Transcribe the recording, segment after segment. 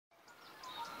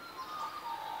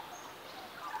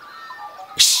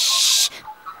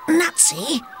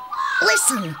Nutsy,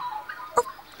 listen. Oh,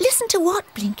 listen to what,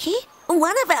 Blinky?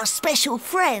 One of our special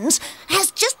friends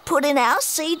has just put in our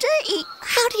CD.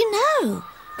 How do you know?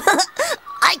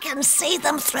 I can see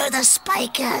them through the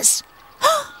speakers.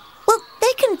 Well,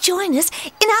 they can join us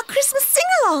in our Christmas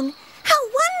sing-along. How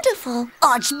wonderful.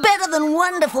 Oh, it's better than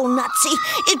wonderful, Nutsy.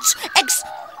 It's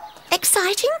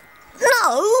Exciting?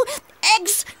 No,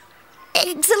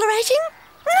 Exhilarating?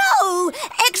 No,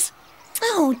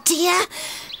 Oh, dear.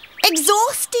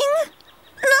 Exhausting?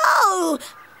 No.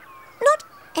 Not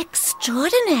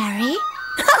extraordinary.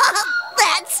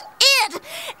 That's it.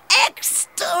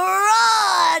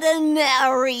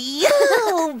 Extraordinary.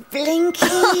 Oh, Blinky.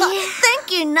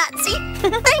 Thank you, Nutsy.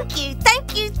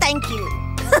 Thank you.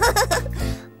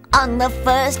 On the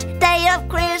first day of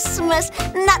Christmas,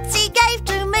 Nutsy gave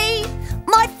to me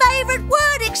my favourite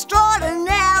word,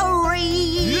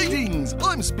 extraordinary. Greetings,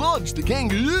 I'm Splodge the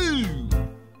kangaroo.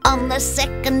 On the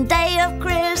second day of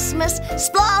Christmas,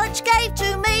 Splodge gave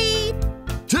to me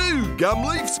 2 gum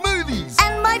leaf smoothies.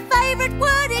 and my favourite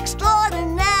word,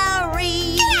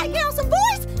 extraordinary. G'day, girls and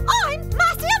boys. I'm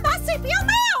Marcia Marsupial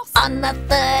Mouse. On the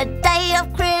third day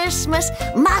of Christmas,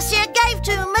 Marcia gave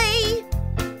to me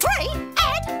 3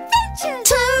 adventures.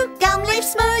 2 gum leaf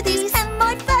smoothies and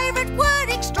my favourite word,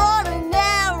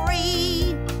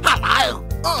 extraordinary. Hello,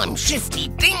 I'm Shifty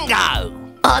Dingo.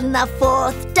 On the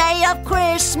fourth day of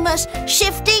Christmas,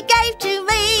 Shifty gave to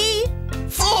me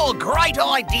 4 great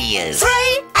ideas.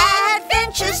 3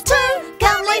 adventures, 2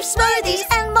 gum leaf smoothies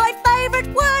and my favourite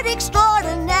word,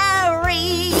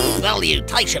 extraordinary.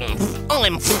 Salutations,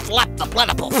 I'm Flap the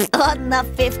Platypus. On the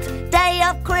fifth day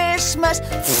of Christmas,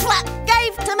 Flap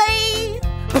gave to me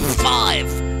 5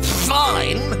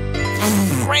 fine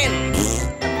friends.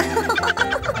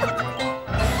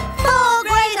 4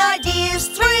 great ideas,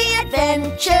 3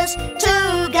 adventures,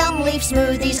 2 gum leaf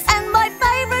smoothies and my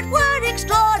favourite word,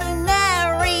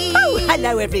 extraordinary. Oh,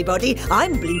 hello everybody.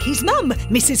 I'm Blinky's mum,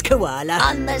 Mrs. Koala.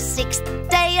 On the 6th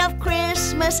day of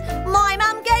Christmas, my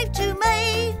mum gave to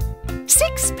me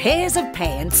 6 pairs of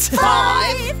pants.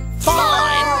 5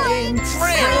 fine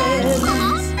friends.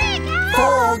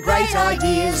 4 great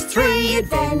ideas, 3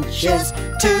 adventures,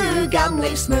 2 gum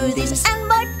leaf smoothies and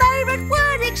my favourite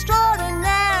word,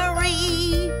 extraordinary.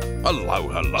 Hello,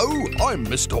 I'm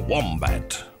Mr.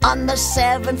 Wombat. On the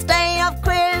 7th day of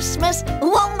Christmas,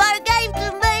 Wombo gave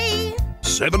to me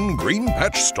 7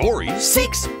 Greenpatch stories.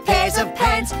 6 pairs of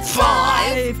pants,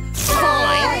 5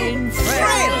 fine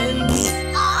friends.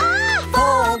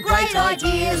 4 great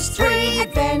ideas, 3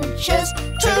 adventures,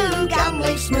 2 gum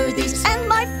leaf smoothies and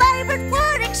my favourite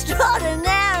word,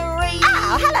 extraordinary.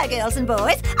 Oh, hello, girls and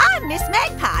boys. I'm Miss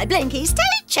Magpie, Blinky's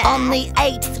teacher. On the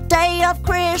 8th day of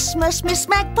Christmas, Miss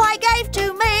Magpie gave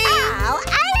to me 8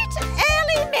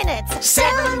 early minutes.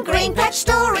 7 Greenpatch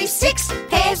stories, 6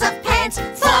 pairs of pants,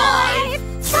 5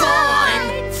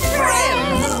 fine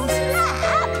friends.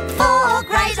 4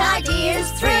 great ideas,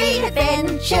 3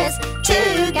 adventures,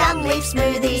 2 gum leaf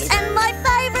smoothies and my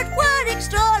favourite word,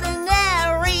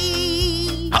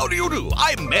 extraordinary. How do you do?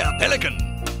 I'm Mayor Pelican.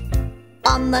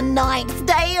 On the 9th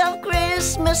day of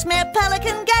Christmas, Mayor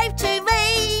Pelican gave to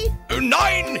me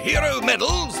 9 hero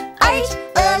medals. 8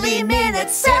 early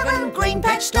minutes, 7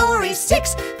 Greenpatch stories,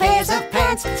 6 pairs of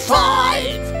pants,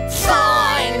 5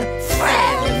 fine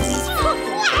friends.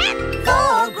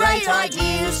 4 great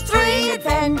ideas, 3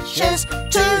 adventures,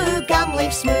 2 gum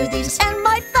leaf smoothies and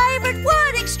my favourite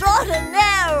word,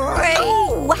 extraordinary.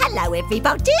 Oh, hello,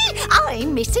 everybody.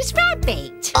 I'm Mrs.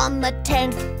 Rabbit. On the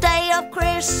 10th day of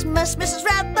Christmas, Mrs.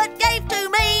 Rabbit gave to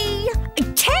me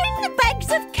 10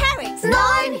 bags of carrots.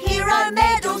 9 hero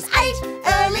medals, 8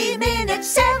 early minutes,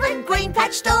 7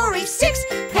 Greenpatch stories, 6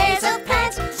 pairs of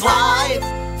pants, 5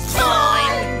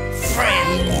 fine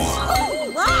friends.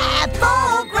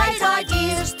 4 great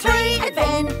ideas, 3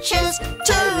 adventures,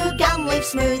 2 gum leaf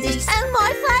smoothies and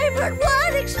my favourite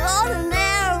word,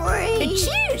 extraordinary.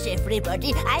 Cheers,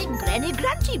 everybody. I'm Granny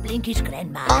Grunty, Blinky's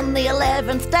grandma. On the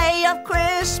 11th day of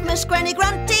Christmas, Granny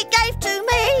Grunty gave to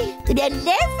me 11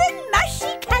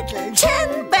 mushy cuddles.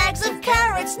 10 bags of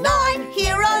carrots, 9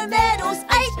 hero medals,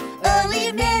 8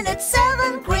 early minutes,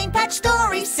 7 Greenpatch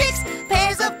stories, 6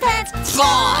 pairs of pants,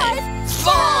 5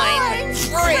 fine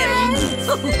friends.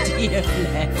 Oh, dear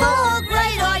Flair. 4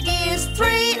 great ideas,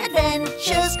 3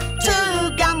 adventures,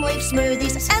 2 gum leaf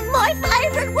smoothies and my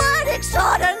favourite word,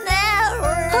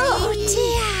 extraordinary. Oh,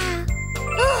 dear.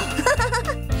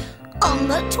 On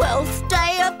the 12th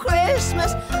day of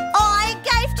Christmas, I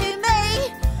gave to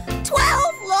me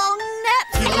 12 long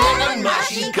naps, 11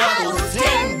 mushy cuddles,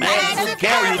 10 bags of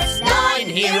carrots, 9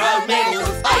 hero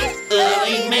medals, 8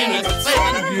 Early minutes,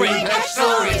 7 Greenpatch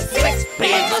stories, 6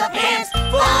 pairs of pants,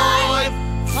 5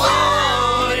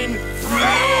 fine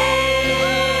friends.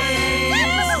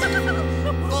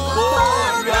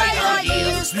 4 great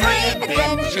ideas, 3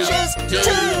 adventures, 2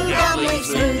 lovely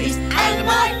smoothies, and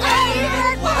my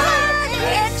favourite word,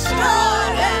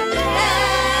 extraordinary.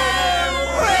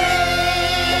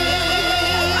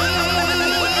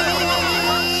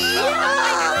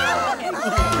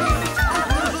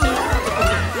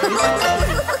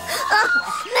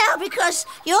 Now, because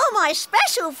you're my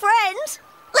special friends,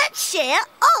 let's share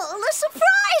all the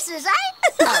surprises, eh?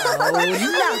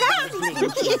 Lovely,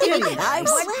 Blinky. I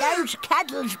want those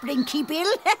cuddles, Blinky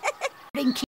Bill.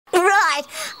 Blinky. Right.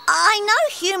 I know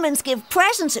humans give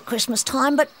presents at Christmas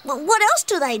time, but what else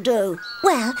do they do?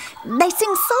 Well, they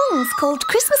sing songs called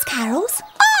Christmas carols.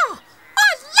 Oh,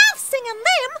 I love singing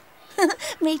them.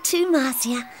 Me too,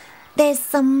 Marcia. There's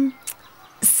some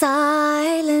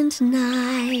silent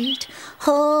night,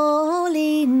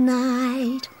 holy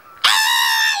night.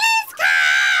 All is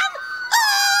calm,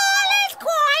 all is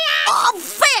quiet. Oh,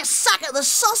 fair suck at the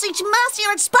sausage,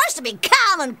 Marcia. It's supposed to be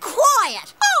calm and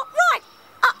quiet. Oh, right.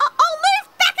 I'll move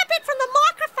back a bit from the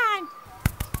microphone.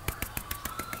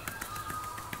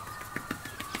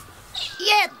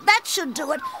 Yeah, that should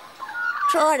do it.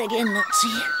 Try it again,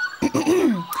 Nutsy.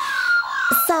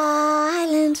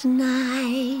 Silent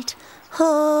night,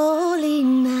 holy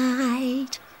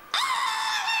night.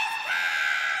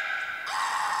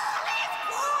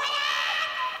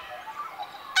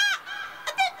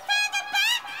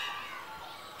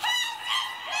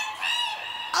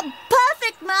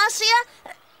 Perfect, Marcia.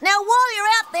 Now, while you're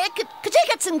out there, could you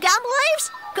get some gum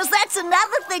leaves? Because that's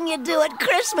another thing you do at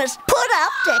Christmas. Put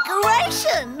up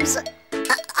decorations.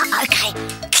 Okay,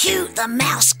 cue the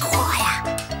mouse choir.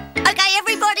 Okay,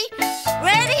 everybody,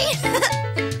 ready?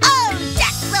 Oh,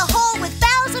 deck the hall with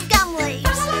boughs of gum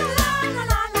leaves.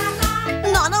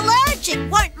 Non-allergic,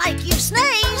 won't make you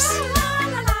sneeze.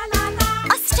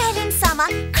 Australian summer,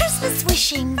 Christmas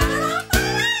wishing.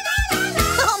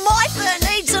 Oh, my fur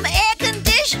needs some air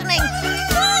conditioning.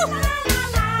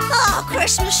 Oh,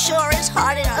 Christmas sure is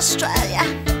hot in Australia.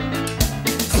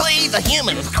 See the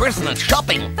humans Christmas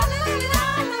shopping.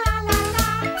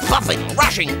 Fluffing,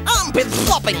 rushing, armpits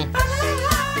flopping.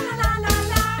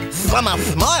 Some are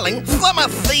smiling, some are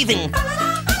seething.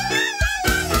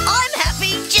 I'm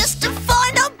happy just to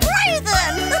find I'm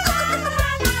breathing.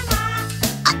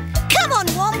 Come on,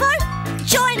 Wombo,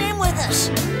 join in with us.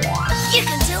 You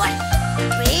can do it.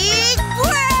 Big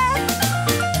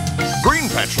breath.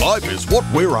 Greenpatch life is what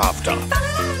we're after.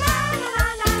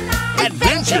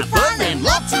 Adventure, fun, and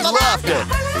lots of laughter.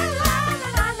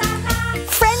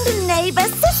 Friend and neighbour,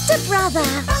 sister, brother.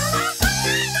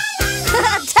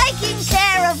 Taking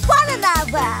care of one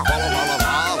another.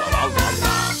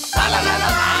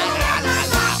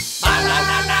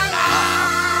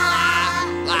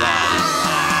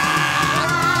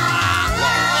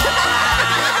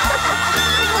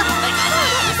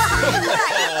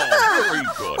 Very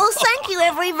good. Well, thank you,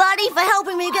 everybody, for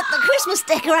helping me get the Christmas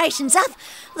decorations up.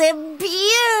 They're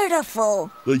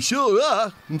beautiful. They sure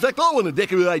are. In fact, I want to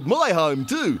decorate my home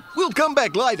too. We'll come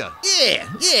back later. Yeah,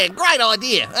 great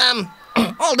idea.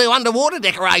 I'll do underwater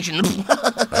decorations.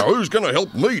 Now, who's going to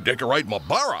help me decorate my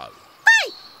burrow?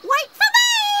 Hey, wait for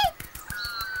me!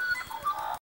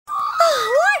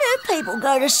 Oh, why do people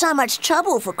go to so much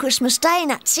trouble for Christmas Day,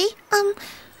 Nutsy?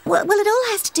 Well, it all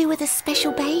has to do with a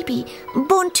special baby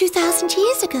born 2,000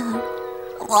 years ago.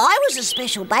 Well, I was a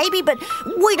special baby, but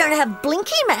we don't have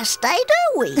Blinky Mass Day,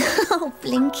 do we? Oh,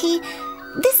 Blinky.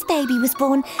 This baby was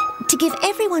born to give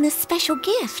everyone a special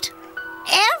gift.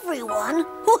 Everyone?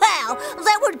 Wow,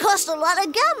 that would cost a lot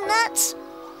of gum nuts.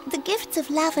 The gifts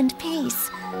of love and peace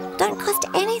don't cost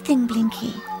anything,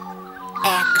 Blinky.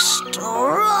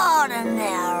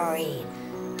 Extraordinary.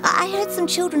 I heard some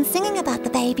children singing about the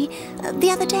baby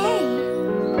the other day.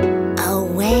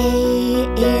 Away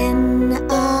in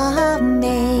a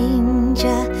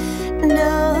manger,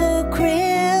 no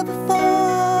crib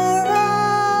for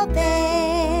a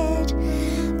bed,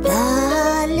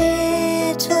 the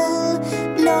little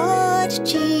Lord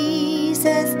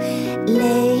Jesus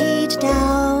laid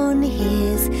down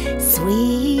his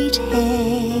sweet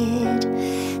head.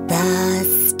 The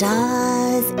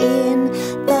stars in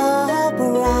the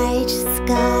bright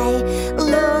sky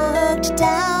looked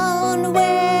down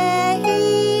where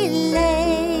he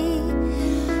lay.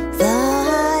 The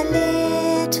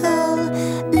little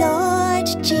Lord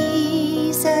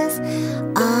Jesus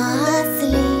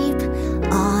asleep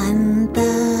on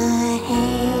the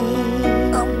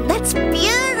hay. Oh, that's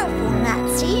beautiful,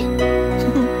 Nutsy.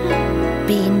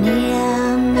 Be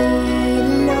near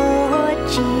me,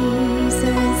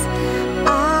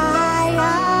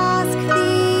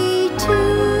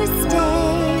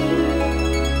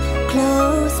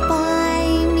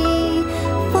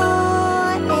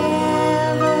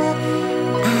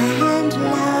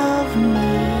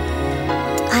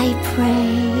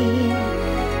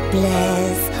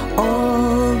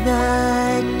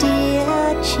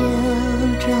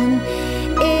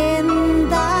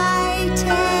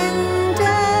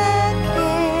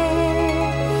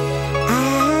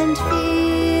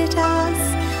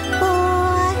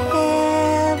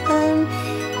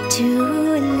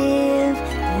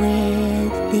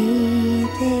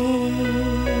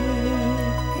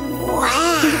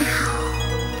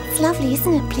 lovely,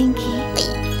 isn't it, Blinky?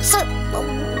 So,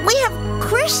 we have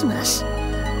Christmas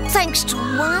thanks to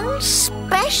one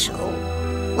special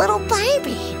little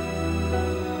baby.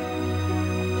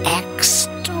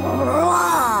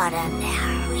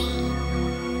 Extraordinary.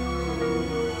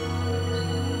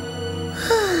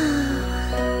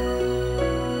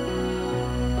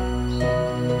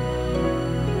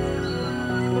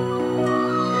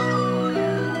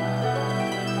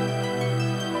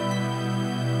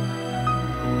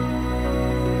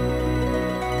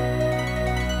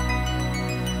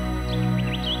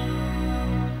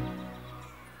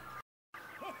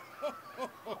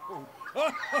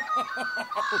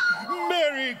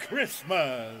 Merry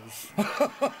Christmas!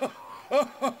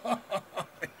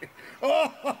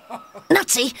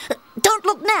 Nutsy, don't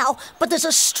look now, but there's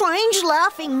a strange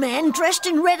laughing man dressed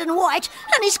in red and white,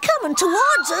 and he's coming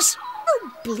towards us.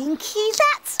 Oh, Blinky,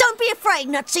 that's... Don't be afraid,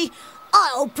 Nutsy.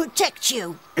 I'll protect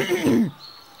you.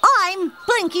 I'm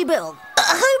Blinky Bill.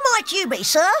 Who might you be,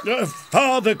 sir?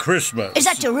 Father Christmas. Is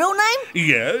that your real name?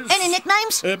 Yes. Any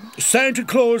nicknames? Santa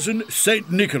Claus and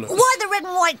Saint Nicholas. Why the red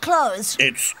and white clothes?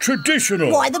 It's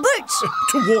traditional. Why the boots?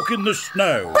 To walk in the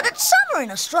snow. But it's summer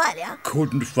in Australia.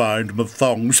 Couldn't find my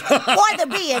thongs. Why the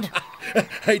beard?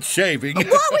 Hate shaving.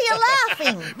 Why were you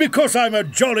laughing? Because I'm a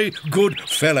jolly good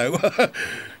fellow.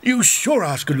 You sure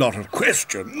ask a lot of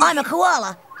questions. I'm a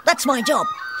koala. That's my job.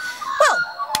 Well,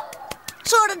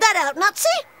 sorted that out, Nutsy.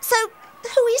 So,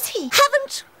 who is he?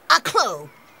 Haven't a clue.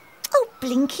 Oh,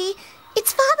 Blinky,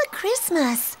 it's Father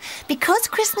Christmas. Because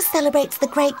Christmas celebrates the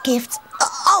great gifts...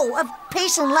 Of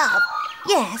peace and love.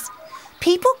 Yes,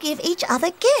 people give each other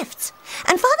gifts.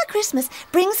 And Father Christmas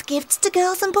brings gifts to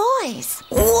girls and boys.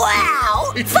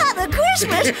 Wow! Father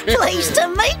Christmas, pleased to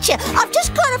meet you. I've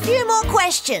just got a few more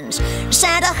questions.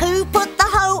 Santa, who put the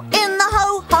hoe in the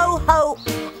ho-ho-ho?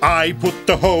 I put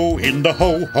the hoe in the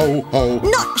ho-ho-ho.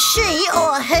 Not she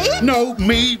or he? No,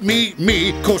 me,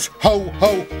 'cause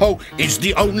ho-ho-ho is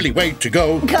the only way to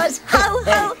go. 'Cause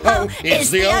ho-ho-ho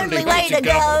is the only way to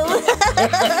go.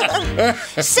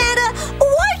 Santa,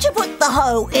 why'd you put the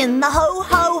hoe in the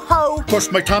ho-ho-ho? 'Cause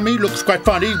my tummy looks quite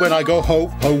funny when I go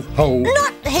ho-ho-ho.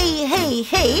 Not he.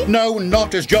 No,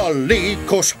 not as jolly,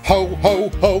 'cause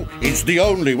ho-ho-ho is the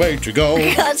only way to go.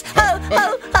 'Cause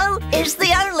ho-ho-ho is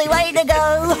the only way to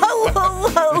go.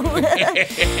 Ho-ho-ho.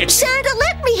 Santa,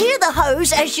 let me hear the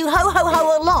hoes as you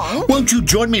ho-ho-ho along. Won't you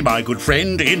join me, my good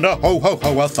friend, in the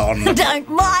ho-ho-ho-a-thon? Don't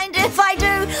mind if I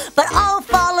do, but I'll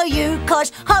follow you,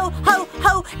 'cause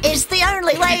ho-ho-ho is the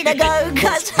only way to go.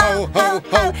 'Cause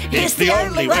ho-ho-ho is the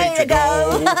only way to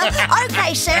go.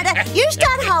 Okay, Santa, you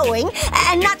start hoeing,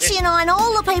 and Nutsy and I and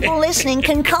all the people listening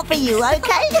can copy you,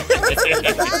 okay?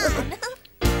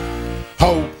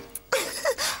 Ho.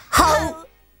 Ho.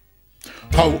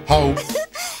 Ho, ho.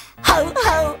 Ho,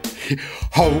 ho.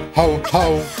 Ho, ho,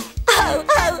 ho. Ho,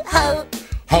 ho, ho.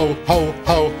 Ho, ho,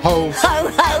 ho, ho. Ho,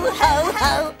 ho, ho,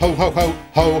 ho. Ho, ho, ho,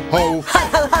 ho, ho. Ho,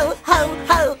 ho, ho, ho, ho.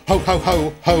 Ho, ho, ho,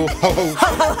 ho, ho, ho. Ho,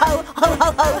 ho, ho, ho, ho, ho.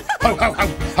 Ho, ho, ho, ho, ho, ho, ho. Ho, ho, ho,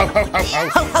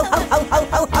 ho, ho, ho,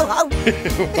 ho, ho. Ho,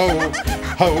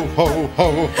 ho, ho,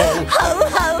 ho. Ho,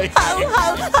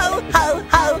 ho, ho, ho, ho, ho,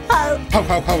 ho, ho. Ho, ho, ho, ho, ho, ho, ho, ho, ho. Ho,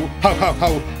 ho, ho, ho, ho,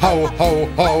 ho, ho, ho,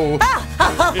 ho.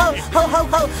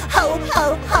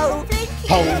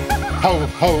 Ho, ho,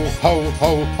 ho, ho,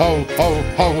 ho, ho,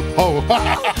 ho, ho, ho.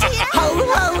 Ho, ho,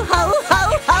 ho, ho,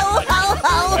 ho, ho,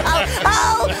 ho, ho,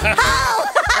 ho.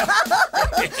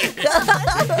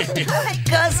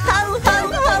 'Cause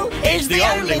ho-ho-ho is the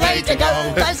only way to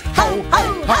go. 'Cause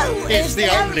ho-ho-ho is the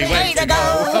only way to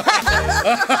go.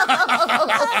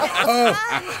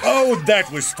 Oh,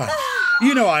 that was fun.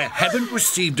 You know, I haven't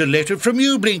received a letter from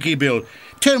you, Blinky Bill.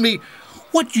 Tell me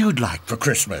what you'd like for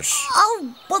Christmas.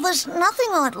 Oh, well, there's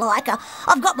nothing I'd like.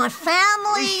 I've got my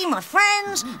family, my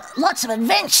friends, lots of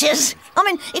adventures. I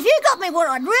mean, if you got me what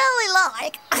I'd really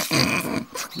like,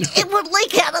 it would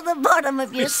leak out of the bottom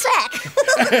of your sack.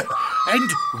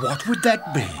 And what would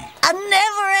that be? A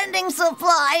never-ending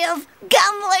supply of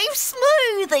gum leaf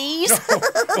smoothies.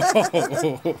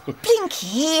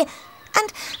 Blinky,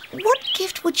 and what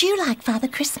gift would you like, Father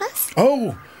Christmas?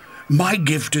 Oh, my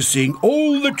gift is seeing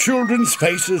all the children's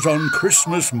faces on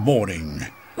Christmas morning.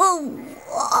 Well,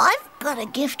 I've got a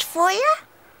gift for you.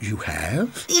 You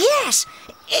have? Yes,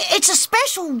 it's a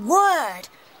special word.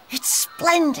 It's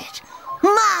splendid,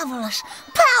 marvellous,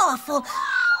 powerful,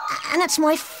 and it's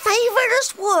my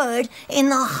favouriteest word in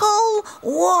the whole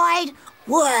wide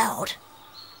world.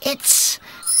 It's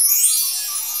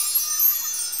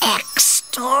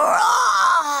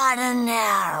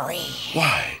extraordinary.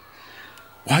 Why,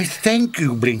 thank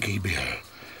you, Blinky Bill.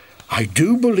 I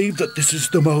do believe that this is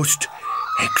the most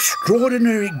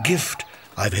extraordinary gift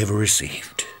I've ever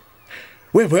received.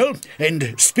 Well,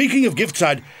 and speaking of gifts,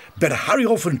 I'd better hurry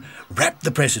off and wrap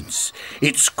the presents.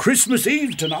 It's Christmas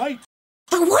Eve tonight.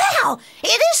 Wow,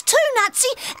 it is too, Nutsy,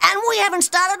 and we haven't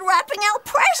started wrapping our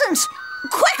presents.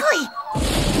 Quickly!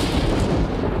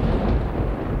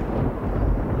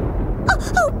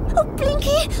 Oh,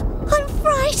 Blinky, I'm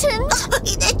frightened.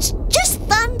 It's just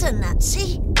thunder,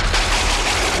 Nutsy.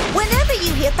 Whenever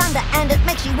you hear thunder and it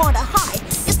makes you want to hide,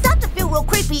 you start to feel real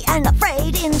creepy and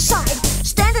afraid inside.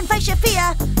 Stand and face your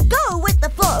fear, go with the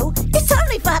flow. It's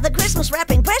only Father Christmas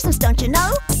wrapping presents, don't you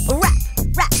know? Wrap,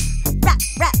 wrap, wrap,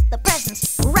 wrap the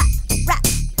presents. Wrap, wrap,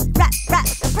 wrap, wrap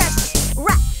the presents.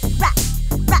 Wrap, wrap,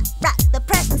 wrap, wrap the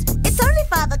presents. It's only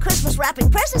Father Christmas wrapping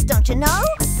presents, don't you know?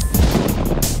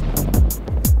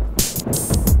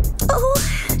 Oh,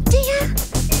 dear.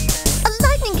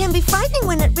 Lightning can be frightening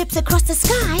when it rips across the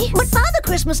sky. But Father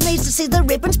Christmas needs to see the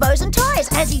ribbons, bows and ties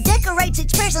as he decorates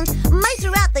each present made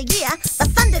throughout the year. The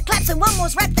thunder claps and one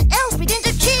more's wrapped, the elves begin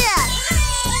to cheer.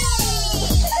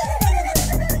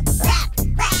 Wrap,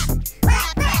 wrap,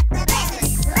 wrap, wrap the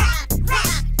presents. Wrap,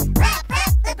 wrap, wrap,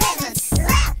 wrap the presents.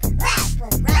 Wrap, wrap,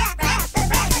 wrap, wrap the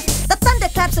presents. The thunder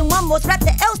claps and one more's wrapped,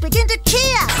 the elves begin to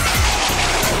cheer.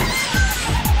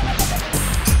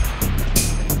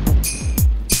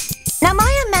 Now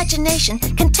my imagination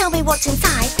can tell me what's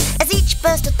inside, as each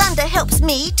burst of thunder helps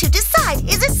me to decide.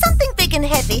 Is it something big and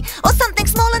heavy, or something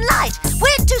small and light?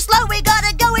 We're too slow, we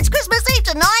gotta go, it's Christmas Eve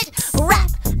tonight. Wrap,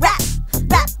 wrap,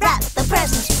 wrap, wrap the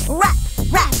presents. Wrap,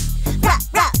 wrap, wrap,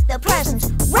 wrap the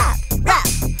presents. Wrap, wrap,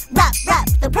 wrap, wrap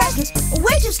the presents.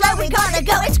 We're too slow, we gotta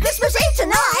go, it's Christmas Eve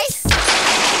tonight.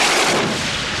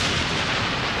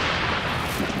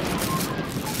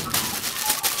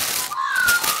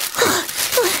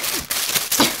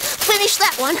 Finish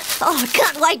that one. Oh, I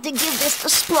can't wait to give this to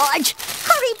Splodge.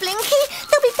 Hurry, Blinky,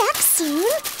 they'll be back soon.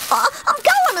 Oh, I'm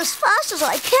going as fast as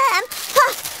I can.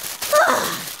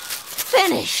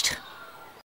 Finished.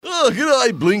 Oh,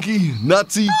 g'day, Blinky,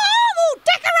 Nutsy. Oh,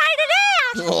 decorate it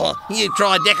out! Oh, you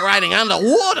tried decorating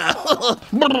underwater.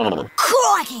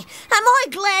 Crikey, am I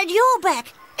glad you're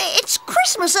back. It's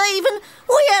Christmas Eve and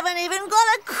we haven't even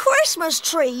got a Christmas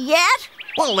tree yet.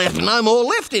 Well, there's no more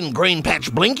left in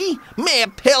Greenpatch, Blinky. Mayor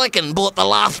Pelican bought the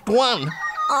last one.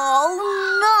 Oh,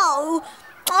 no.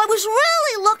 I was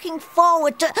really looking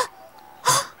forward to...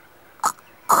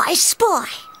 I spy,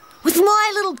 with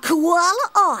my little koala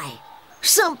eye,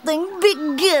 something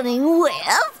beginning with...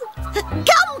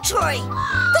 Gumtree!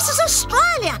 This is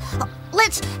Australia.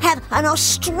 Let's have an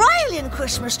Australian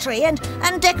Christmas tree and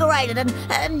decorate it and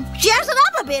jazz it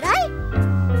up a bit, eh?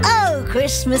 Oh,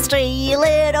 Christmas tree,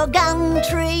 little gum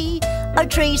tree, a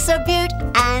tree so beaut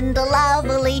and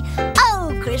lovely.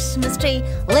 Oh, Christmas tree,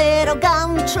 little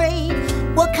gum tree.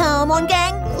 Well, come on,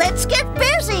 gang, let's get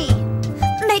busy.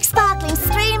 Make sparkling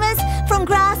streamers from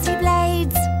grassy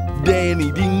blades.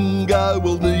 Danny Dingo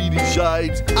will need his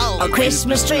shades. Oh,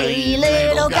 Christmas tree,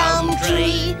 little gum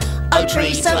tree, a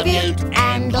tree so beaut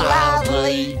and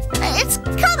lovely. It's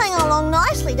coming along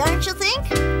nicely, don't you think?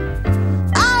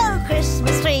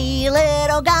 Christmas tree,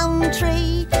 little gum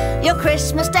tree, your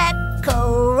Christmas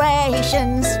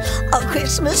decorations. Oh,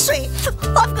 Christmas tree,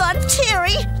 I've got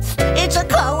teary. It's a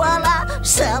koala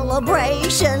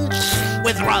celebration.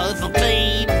 With rows of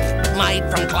beads made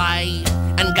from clay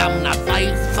and gum nut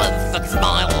faces that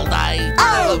smile all day.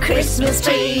 Oh, Christmas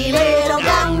tree, little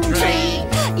gum tree,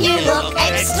 you look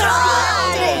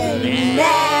extraordinary.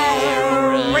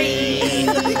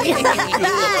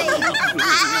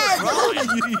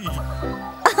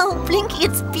 Oh, Blinky,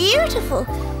 it's beautiful.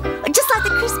 Just like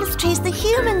the Christmas trees the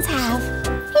humans have.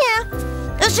 Yeah,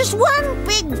 there's just one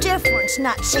big difference,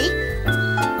 Nutsy.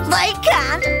 They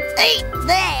can't eat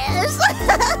theirs.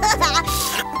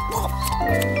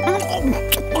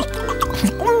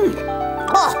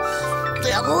 Oh,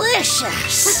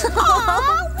 delicious.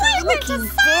 Oh, Blinky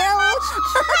Bill.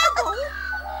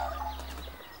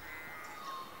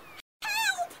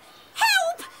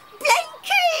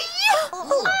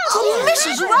 Oh,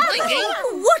 Mrs. Rabbit,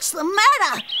 what's the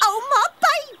matter? Oh, my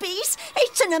babies,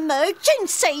 it's an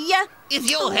emergency. Is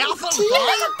your house on There's a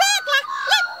fire? burglar.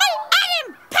 Let me at him.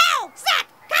 Pow, zap,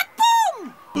 kaboom.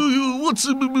 What's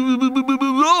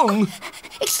wrong?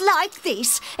 It's like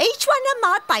this. Each one of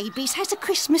my babies has a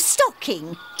Christmas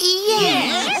stocking.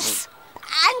 Yes.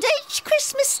 And each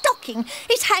Christmas stocking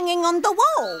is hanging on the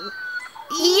wall.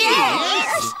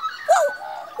 Yes. Well,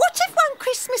 what if one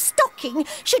Christmas stocking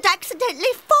should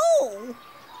accidentally fall?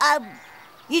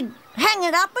 You'd hang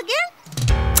it up again?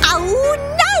 Oh,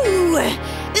 no!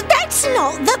 That's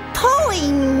not the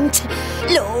point.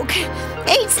 Look,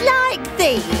 it's like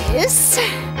this.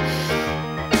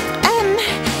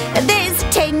 There's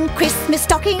 10 Christmas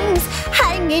stockings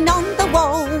hanging on the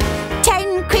wall.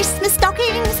 10 Christmas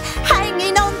stockings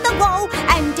hanging on the wall.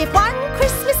 And if one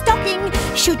Christmas stocking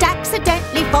should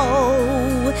accidentally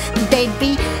fall, there'd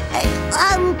be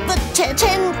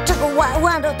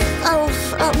But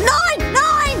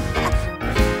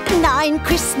 9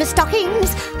 Christmas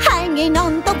stockings hanging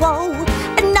on the wall.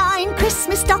 9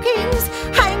 Christmas stockings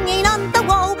hanging on the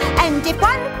wall. And if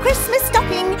one Christmas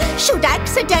stocking should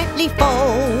accidentally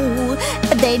fall,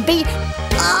 there'd be 8?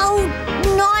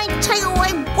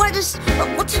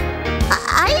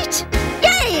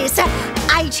 Yes,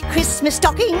 8 Christmas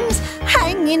stockings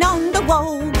hanging on the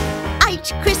wall.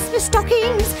 8 Christmas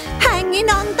stockings hanging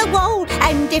on the wall.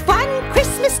 And if one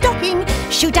Christmas stocking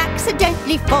should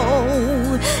accidentally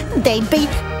fall, they'd be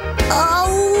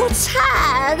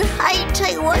Tad,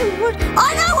 81.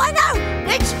 I know.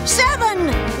 It's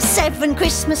 7. 7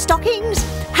 Christmas stockings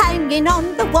hanging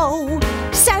on the wall.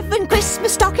 7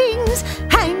 Christmas stockings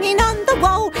hanging on the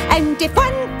wall. And if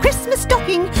one Christmas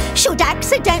stocking should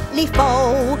accidentally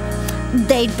fall,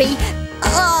 they'd be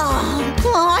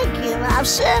I give up.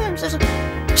 7. 6.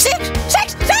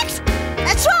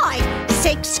 That's right.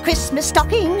 6 Christmas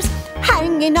stockings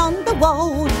hanging on the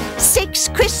wall. 6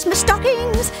 Christmas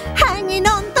stockings hanging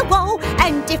on the wall.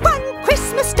 And if one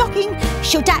Christmas stocking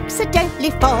should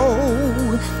accidentally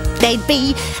fall, they'd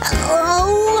be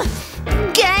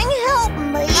Gang, help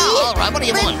me. All right, what do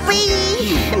you want?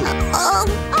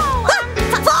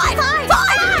 Five.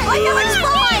 I know it's 5.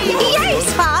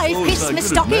 Yes, 5 Christmas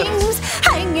stockings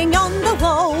hanging on the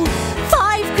wall.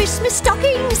 5 Christmas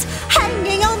stockings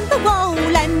hanging on the wall.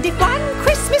 And if one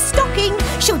Christmas stocking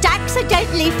should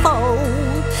accidentally fall,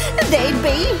 they'd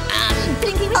be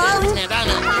Blinky Bill. No.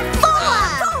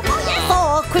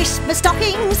 4 Christmas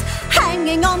stockings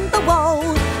hanging on the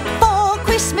wall. 4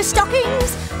 Christmas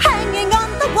stockings hanging on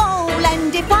the wall.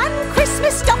 And if one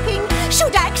Christmas stocking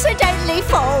should accidentally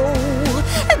fall,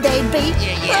 they'd be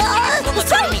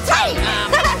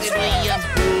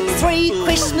 3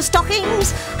 Christmas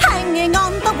stockings hanging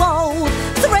on the wall.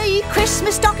 3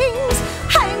 Christmas stockings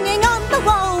hanging on the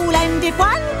wall. And if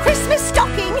one Christmas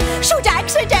stocking should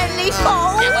accidentally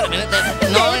fall, Wait a minute,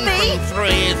 there's 9 they'd from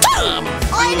 3.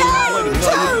 I know,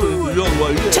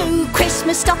 2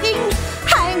 Christmas stockings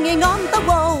hanging on the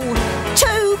wall.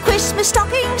 2 Christmas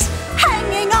stockings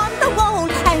hanging on the wall.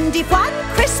 And if one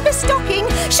Christmas stocking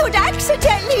should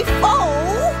accidentally fall,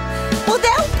 well,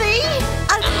 there'll be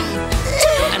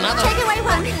Another. Take away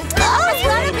 1. It's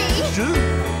gotta be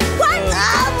 1.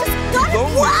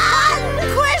 One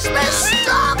Christmas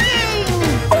stocking.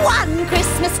 1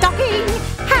 Christmas stocking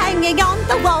hanging on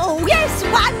the wall. Yes,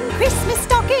 1 Christmas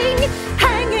stocking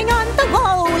hanging on the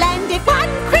wall. And if one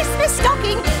Christmas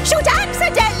stocking should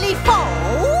accidentally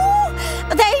fall,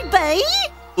 they'd be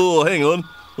Oh, hang on.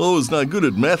 I was no good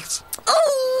at maths.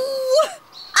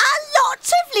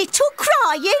 lots of little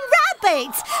crying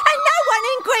rabbits, and no one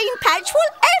in Greenpatch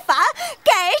will ever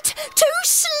get to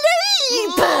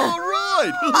sleep.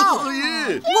 Right.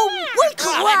 Yeah. Well, we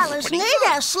koalas need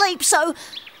our sleep, so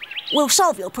we'll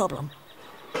solve your problem.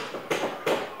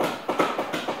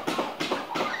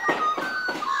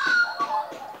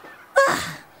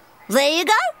 There you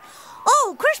go.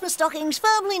 All Christmas stockings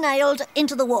firmly nailed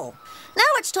into the wall. Now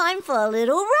it's time for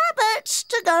little rabbits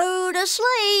to go to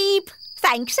sleep.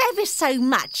 Thanks ever so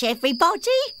much, everybody.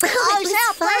 It's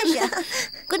our pleasure.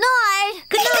 Good night.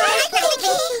 Good night.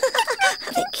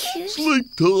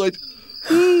 Sleep tight.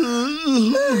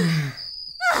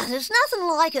 There's nothing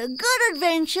like a good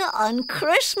adventure on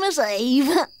Christmas Eve.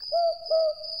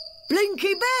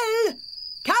 Blinky Bill,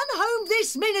 come home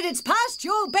this minute. It's past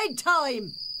your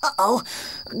bedtime. Uh-oh.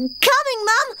 Coming,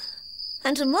 Mum.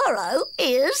 And tomorrow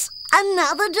is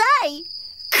another day.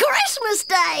 Christmas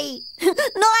Day.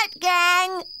 Night,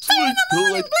 gang. See you in the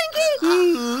morning,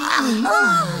 Blinky.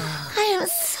 I am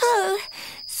so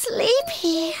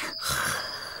sleepy.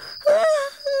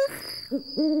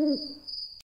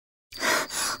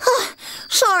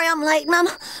 Sorry I'm late, Mum.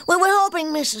 We were helping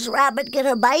Mrs. Rabbit get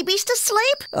her babies to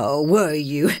sleep. Oh, were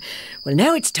you? Well,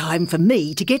 now it's time for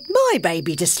me to get my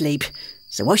baby to sleep.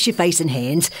 So wash your face and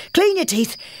hands, clean your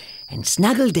teeth, and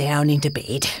snuggle down into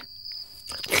bed.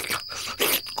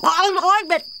 I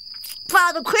met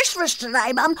Father Christmas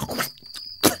today, Mum.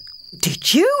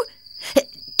 Did you?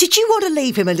 Did you want to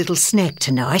leave him a little snack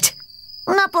tonight?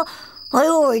 No, but I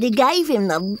already gave him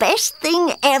the best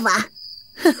thing ever.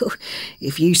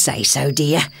 If you say so,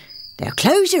 dear. Now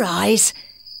close your eyes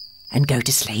and go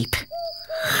to sleep.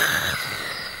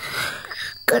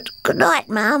 Good night,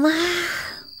 Mum.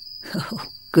 Oh,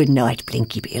 good night,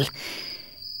 Blinky Bill.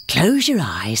 Close your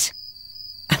eyes.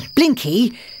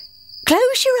 Blinky,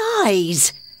 Close your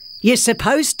eyes. You're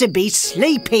supposed to be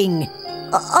sleeping.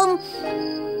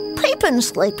 Peepin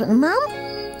sleeping, Mum.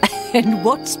 And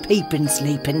what's Peepin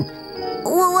sleeping?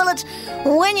 Well, it's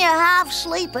when you're half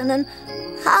sleeping and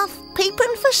half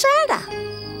peeping for Santa.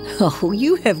 Oh,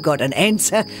 you have got an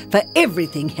answer for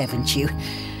everything, haven't you?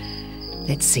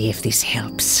 Let's see if this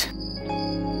helps.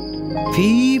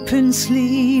 Peepin,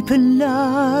 sleepin,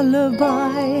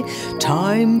 lullaby,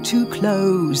 time to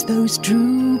close those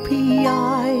droopy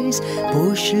eyes.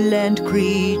 Bushland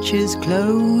creatures,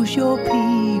 close your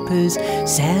peepers,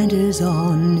 Santa's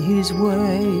on his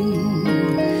way.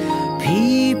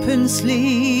 Peepin,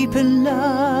 sleepin,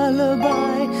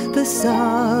 lullaby, the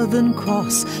Southern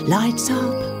Cross lights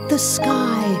up the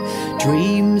sky.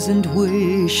 Dreams and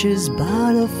wishes,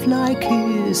 butterfly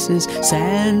kisses,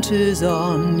 Santa's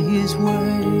on his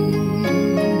way.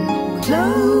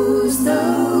 Close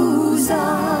those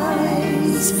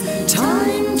eyes,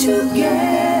 time to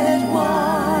get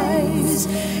wise.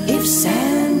 If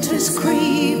Santa's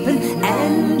creeping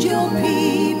and you're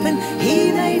peeping,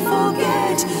 he may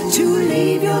forget to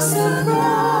leave your surprise.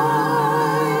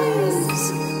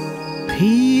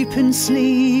 Peepin,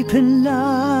 sleepin,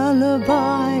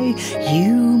 lullaby,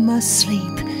 you must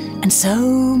sleep and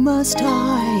so must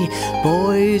I.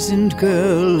 Boys and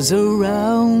girls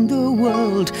around the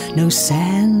world know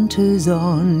Santa's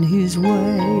on his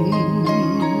way.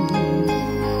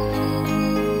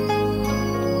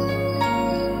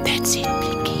 That's it,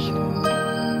 Blinky.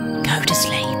 Go to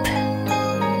sleep.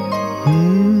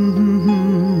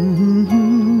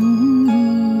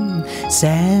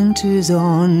 Santa's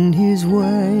on his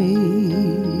way.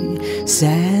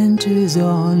 Santa's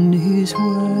on his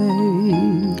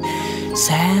way.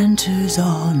 Santa's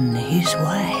on his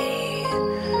way.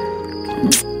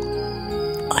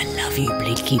 I love you,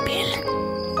 Blinky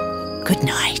Bill. Good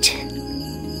night.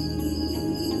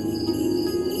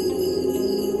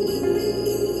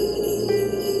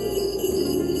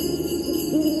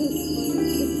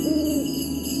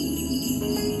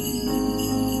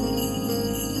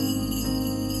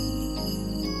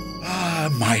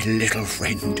 My little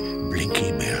friend,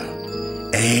 Blinky Bill.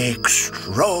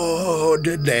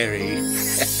 Extraordinary.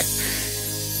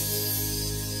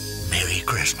 Merry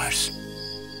Christmas.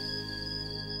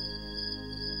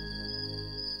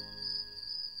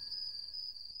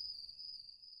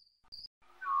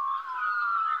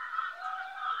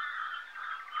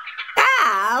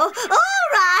 Oh, all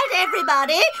right,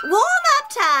 everybody. Warm up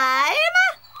time.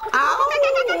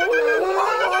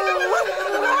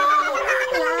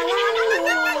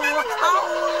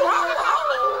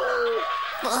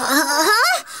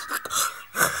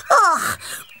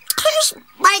 Who's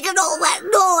making all that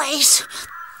noise?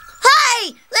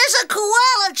 Hey, there's a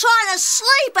koala trying to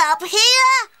sleep up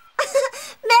here.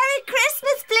 Merry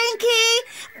Christmas, Blinky.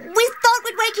 We thought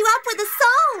we'd wake you up with a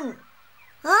song.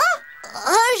 Huh?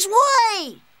 Who's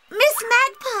we? Miss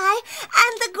Magpie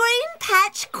and the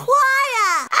Greenpatch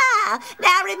Choir.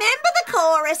 Now remember the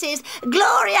chorus is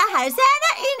Gloria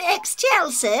Hosanna in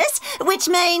Excelsis, which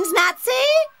means, Nazi,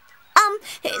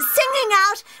 singing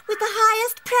out with the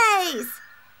highest praise.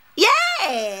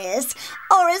 Yes,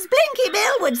 or as Blinky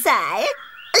Bill would say,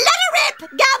 let her rip,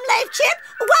 Gumleaf Chip,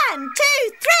 1,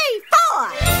 2, 3,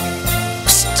 4.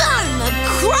 Stone the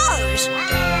crows!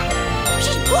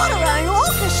 She's brought her own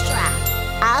orchestra.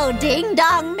 Oh,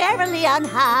 ding-dong, merrily on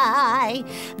high,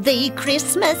 the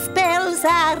Christmas bells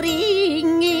are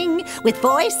ringing, with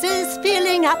voices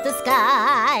filling up the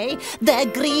sky. The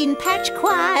Greenpatch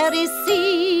Choir is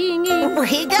singing.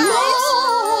 Here goes.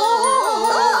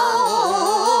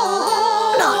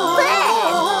 Not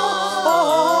bad.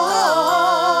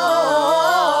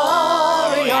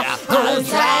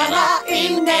 Hosanna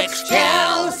in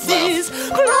excelsis,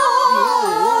 Gloria.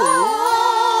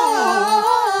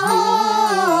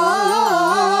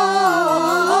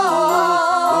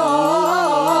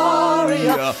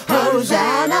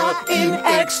 Hosanna in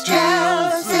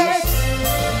excelsis.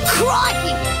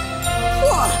 Crikey!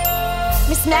 Whoa.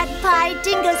 Miss Magpie,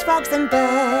 dingoes, frogs and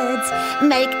birds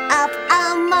make up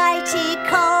a mighty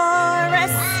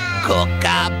chorus.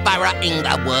 Kookaburra in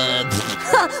the woods.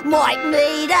 Might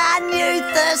need a new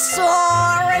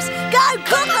thesaurus. Go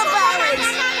kookaburras!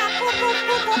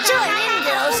 Join in,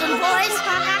 girls and boys.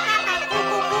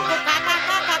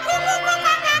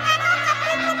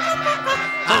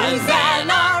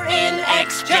 Hosanna in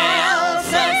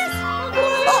excelsis.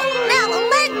 Oh, now the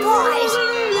magpies.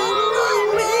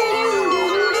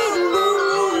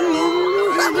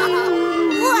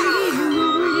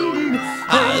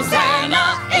 Hosanna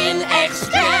in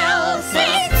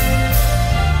excelsis.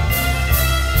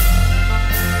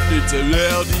 It's a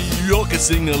rowdy rocker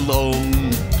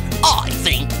sing-along. I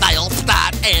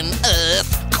an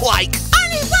earthquake.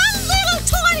 Only one little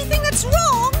tiny thing that's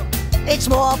wrong. It's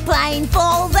more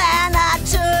painful than a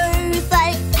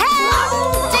toothache.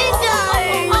 How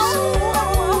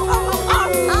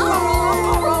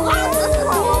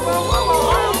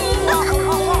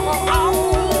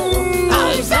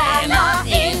Hosanna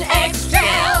in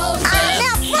excelsis.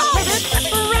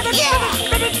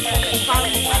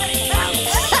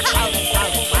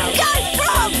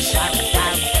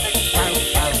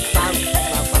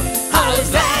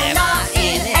 Hosanna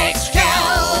in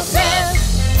excelsis.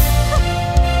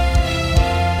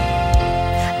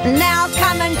 Now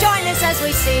come and join us as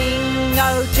we sing,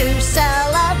 oh, to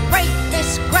celebrate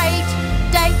this great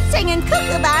day. Sing and cook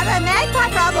about a magpie,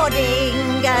 frog or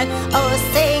dingo. Oh,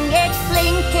 sing it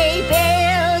Blinky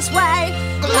Bill's way.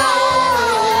 Gloria,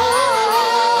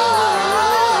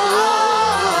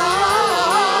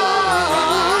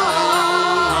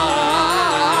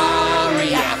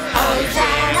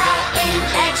 Hosanna in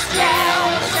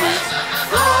excelsis.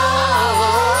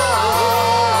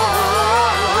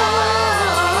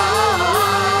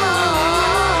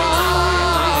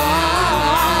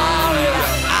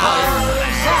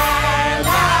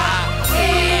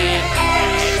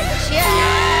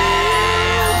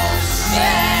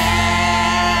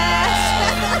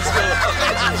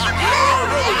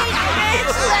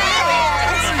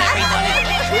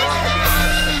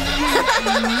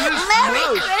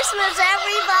 Merry Christmas,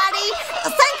 everybody!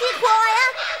 Thank you, Koala.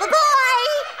 Bye-bye!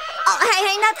 Oh,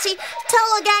 hey, Nutsy, tell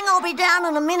the gang I'll be down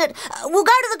in a minute. We'll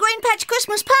go to the Greenpatch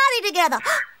Christmas party together.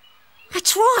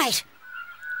 That's right.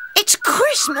 It's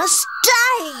Christmas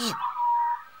Day.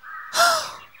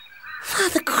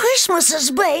 Father Christmas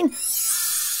has been...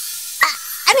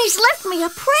 and he's left me a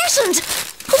present.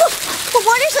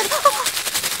 What is it?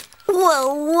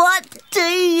 Well, what do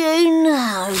you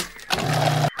know?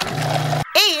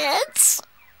 It's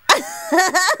a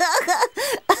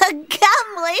gum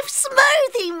leaf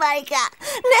smoothie maker.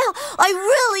 Now, I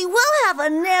really will have a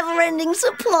never-ending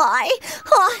supply.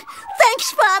 Oh,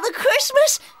 thanks, Father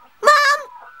Christmas. Mum,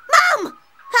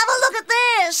 have a look at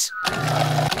this.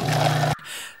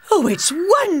 Oh, it's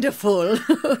wonderful.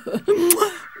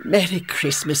 Merry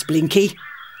Christmas, Blinky.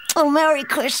 Oh, Merry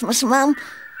Christmas, Mum.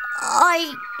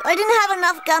 I didn't have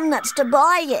enough gum nuts to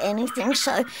buy you anything,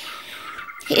 so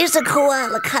here's a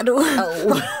koala cuddle.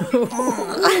 And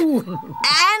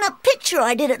a picture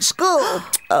I did at school.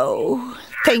 Oh,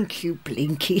 thank you,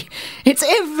 Blinky. It's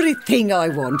everything I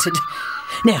wanted.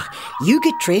 Now, you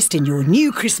get dressed in your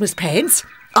new Christmas pants.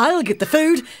 I'll get the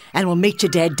food, and we'll meet your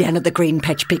dad down at the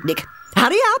Greenpatch picnic.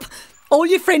 Hurry up! All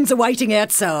your friends are waiting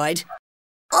outside.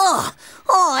 Oh,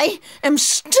 I am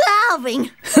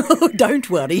starving. Don't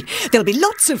worry. There'll be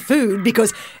lots of food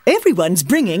because everyone's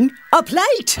bringing a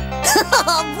plate.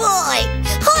 Oh, boy.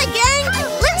 Hi, gang.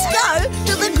 Let's go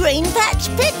to the Greenpatch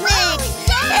picnic.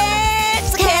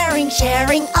 It's the caring,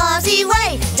 sharing Aussie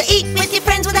way to eat with your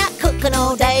friends without cooking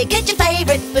all day. Get your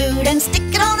favourite food and stick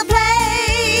it on a plate.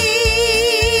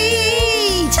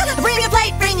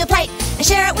 Bring a plate and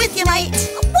share it with your mate.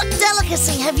 What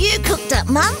delicacy have you cooked up,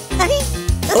 Mum? Hey?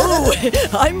 Oh,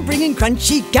 I'm bringing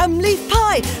crunchy gum leaf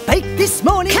pie, baked this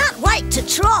morning. Can't wait to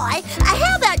try.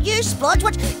 How about you, Splodge?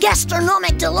 What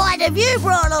gastronomic delight have you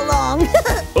brought along?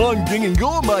 I'm bringing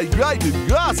gourmet grated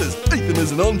grasses. Eat them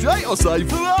as an entree or save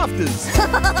for afters.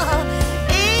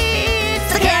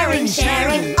 It's the caring,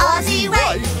 sharing Aussie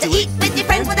way to eat with your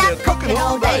friends without cooking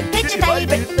all day. Get your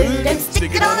favourite food and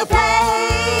stick it on a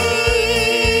plate.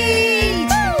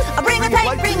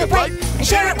 Bring a plate and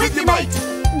share it with your mate.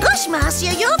 Gosh,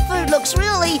 Marcia, your food looks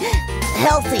really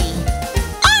healthy.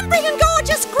 I'm bringing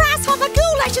gorgeous grasshopper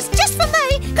goulashes just for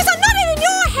me, because I'm not eating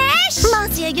your hash.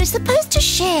 Marcia, you're supposed to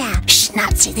share. Shh,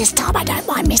 Nutsy, this time I don't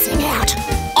mind missing out.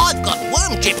 I've got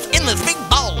worm chips in this big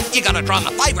bowl. You gotta try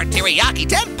my favourite teriyaki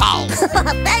tent pole.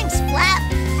 Thanks, Flap.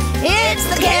 It's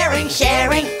the caring,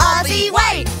 sharing Aussie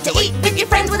way to eat with your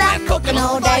friends without cooking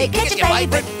all day. Get your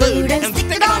favourite food and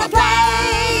stick it on a plate.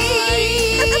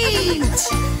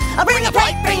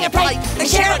 Bring a plate and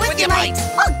share it with your mate.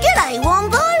 Oh, g'day,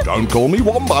 Wombo. Don't call me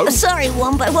Wombo. Sorry,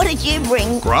 Wombo, what did you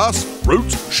bring? Grass,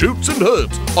 roots, shoots and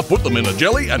herbs. I put them in a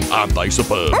jelly and aren't they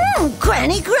superb?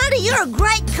 Granny Gruddy, you're a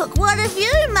great cook. What have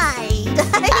you made?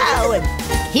 Oh,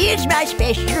 here's my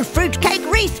special fruitcake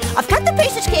wreath. I've cut the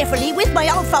pieces carefully with my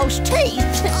own false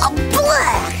teeth. Oh,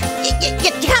 Black!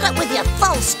 You cut it with your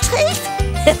false teeth?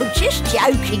 Oh, just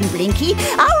joking, Blinky.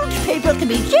 Old people can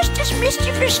be just as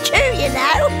mischievous too, you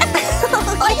know.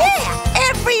 Oh, yeah!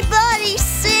 Everybody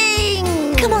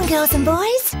sing! Come on, girls and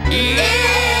boys.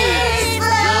 It's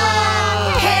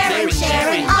the caring,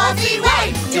 sharing Aussie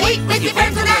way to eat with your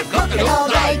friends without cooking all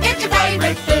day. Get your favourite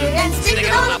birthday and stick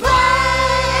it on a pie.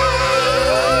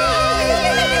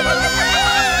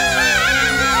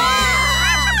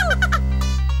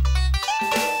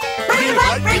 Bring a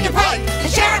pipe, bring a pipe,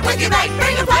 and share it with your mate.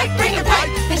 Bring a pipe, bring a pipe,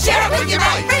 and share it with your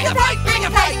mate. Bring a pipe, bring a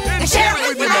pipe, and share it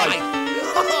with your mate.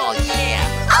 Oh,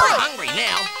 yeah. I'm hungry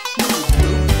now.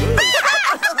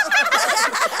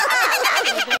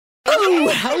 Oh,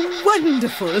 how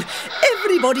wonderful.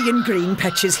 Everybody in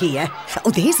Greenpatch is here.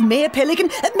 Oh, there's Mayor Pelican.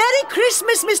 Merry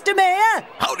Christmas, Mr. Mayor.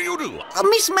 How do you do?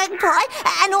 Miss Magpie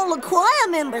and all the choir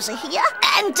members are here.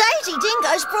 And Daisy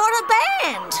Dingo's brought a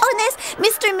band. Oh, and there's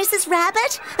Mr. and Mrs.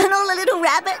 Rabbit and all the little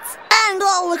rabbits. And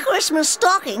all the Christmas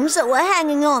stockings that were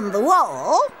hanging on the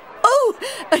wall. Oh,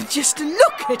 and just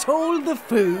look at all the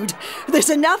food. There's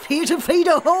enough here to feed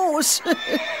a horse.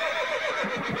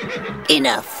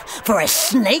 Enough for a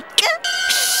snake?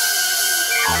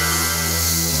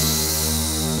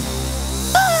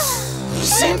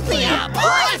 Simply a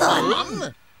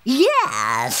python.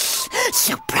 Yes.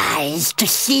 Surprised to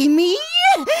see me?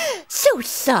 So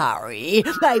sorry.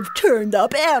 I've turned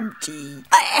up empty.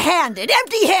 Empty-handed.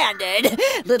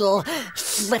 Little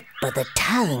slip of the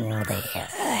tongue there.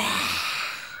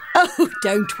 Oh,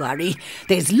 don't worry.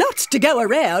 There's lots to go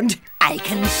around. I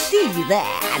can see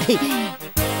that.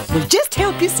 Well, just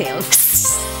help yourself.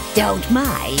 Don't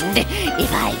mind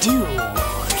if I do.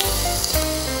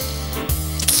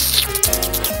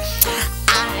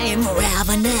 I'm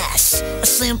ravenous,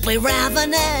 simply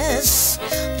ravenous.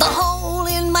 The hole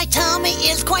in my tummy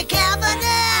is quite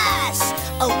cavernous.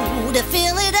 Oh, to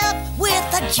fill it up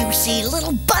with a juicy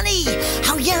little bunny.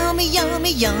 How yummy,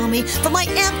 yummy, yummy for my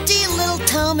empty little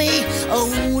tummy.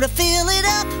 Oh, to fill it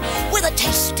up with a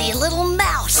tasty little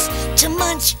mouse. To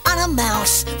munch on a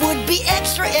mouse would be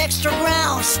extra, extra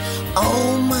grouse.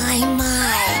 Oh, my,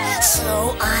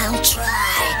 so I'll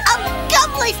try a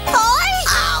gum leaf pie.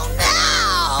 Oh,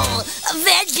 no,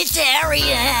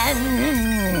 vegetarian.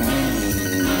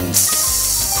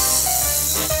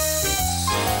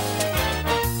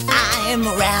 I'm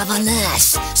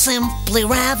ravenous, simply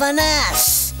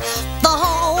ravenous. The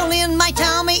hole in my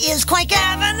tummy is quite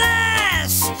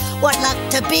cavernous. What luck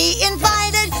to be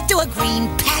invited to a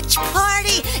Greenpatch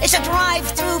party. It's a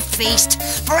drive-through feast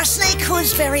for a snake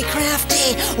who's very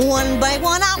crafty. One by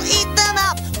one I'll eat them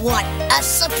up. What a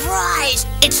surprise!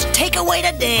 It's takeaway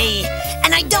today,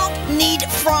 and I don't need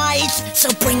fries, so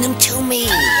bring them to me.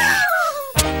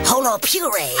 Holo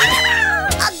puree.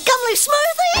 A gum leaf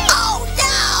smoothie? Oh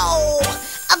no!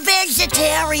 A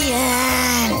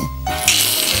vegetarian.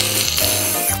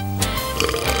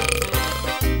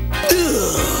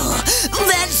 Ugh,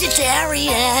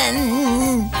 vegetarian.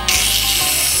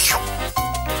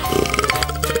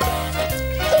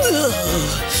 Ugh,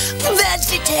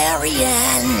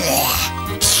 vegetarian.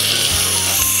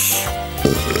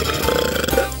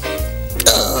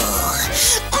 Ugh,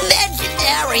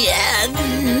 vegetarian.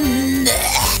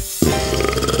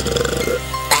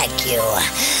 Thank you.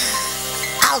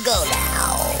 I'll go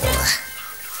now.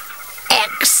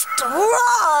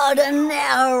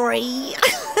 Extraordinary.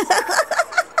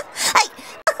 Hey,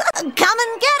 come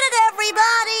and get it,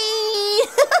 everybody.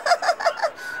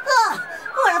 Oh,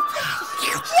 what a...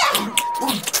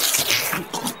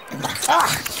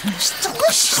 Oh, it's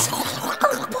delicious.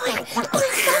 Oh, boy.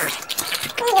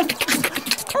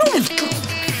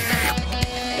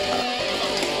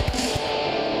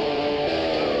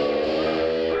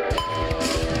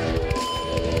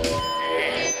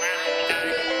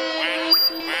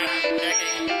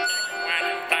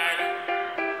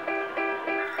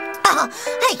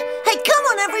 Hey, come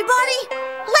on, everybody.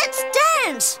 Let's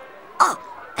dance. Oh,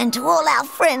 and to all our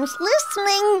friends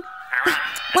listening,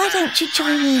 why don't you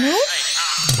join in, eh?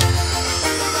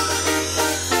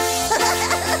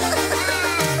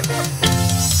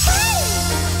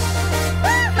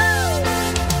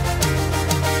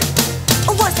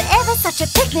 Was there ever such a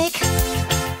picnic?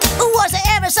 Was there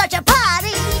ever such a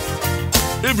party?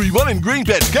 Everyone in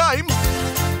Greenpatch came.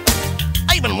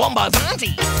 Even Wombo's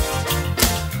auntie.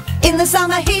 In the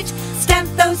summer heat, stamp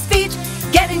those feet,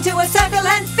 get into a circle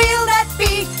and feel that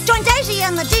beat. Join Daisy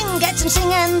and the Dingettes and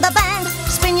sing in the band.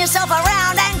 Spin yourself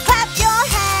around and clap your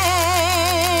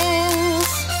hands.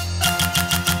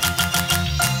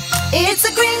 It's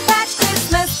a Greenpatch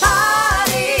Christmas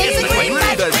party. It's a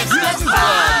Greenpatch Christmas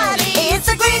party. It's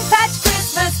a Greenpatch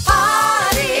Christmas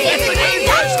party. It's a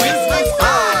Greenpatch Christmas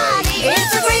party.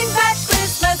 It's a Greenpatch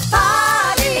Christmas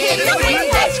party. It's a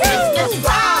Greenpatch Christmas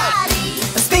party.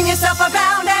 Spin yourself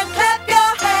around and clap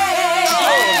your hands. Oh,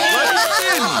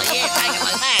 yeah, take it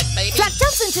like that, baby. Jack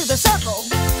jumps into the circle.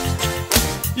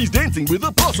 He's dancing with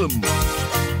a possum.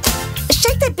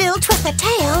 Shake their bill, twist their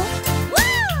tail.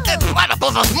 And Right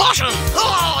above us motion.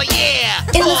 Oh, yeah.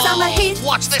 In the summer heat,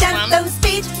 Watch this stamp one. those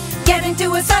feet, get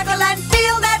into a circle and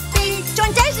feel that beat.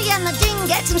 Join Daisy and the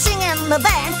Dingettes and sing in the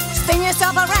band. Spin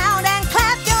yourself around and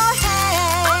clap your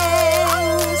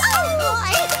hands.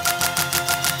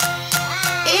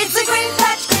 It's a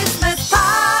Greenpatch Christmas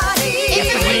party.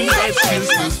 It's a Greenpatch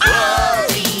Christmas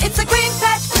party. It's a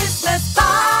Greenpatch Christmas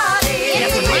party.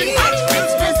 It's a Greenpatch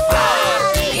Christmas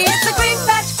party. It's a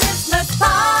Greenpatch Christmas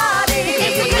party.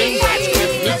 It's a Greenpatch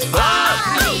Christmas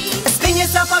party. Spin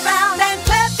yourself around and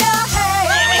clap your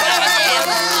hands.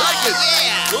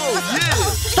 Yeah. Oh, yeah.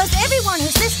 But everyone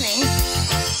who's listening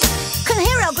can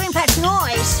hear our Greenpatch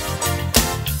noise.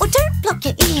 Well, don't block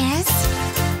your ears.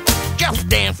 Just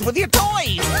dance with your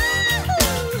toys.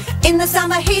 In the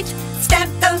summer heat,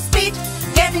 stamp those feet,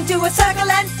 get into a circle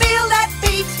and feel that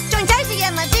beat. Join Daisy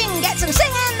and the Dingettes and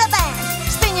sing in the band.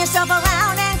 Spin yourself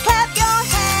around and clap your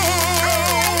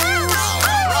hands.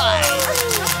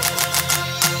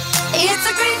 It's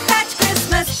a Greenpatch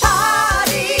Christmas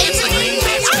party. It's a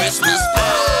Greenpatch Christmas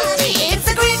party. It's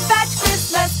a Greenpatch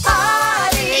Christmas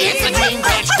party. It's a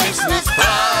Greenpatch Christmas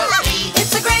party.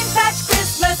 It's a Greenpatch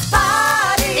Christmas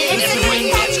party. It's a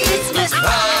Greenpatch Christmas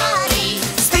party.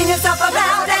 Spin yourself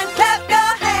around and clap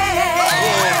your hands.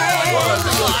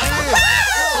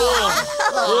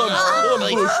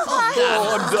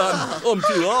 I'm done. I'm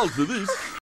too old for this.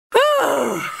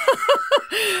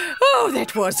 Oh,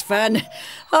 that was fun.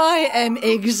 I am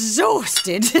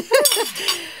exhausted.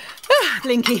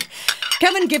 Blinky,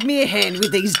 come and give me a hand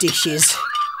with these dishes.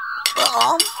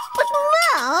 Oh, but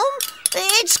Mum,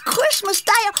 it's Christmas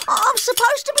Day. I'm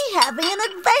supposed to be having an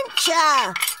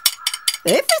adventure.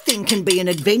 Everything can be an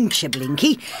adventure,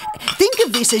 Blinky. Think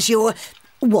of this as your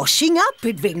washing up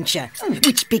adventure,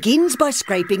 which begins by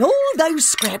scraping all those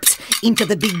scraps into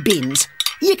the big bins.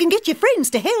 You can get your friends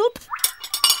to help.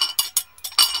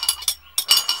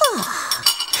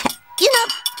 You know,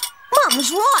 Mum's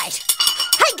right.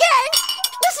 Hey, gang,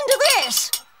 listen to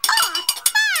this.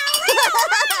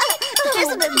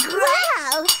 Isn't it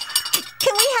great?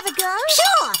 Can we have a go?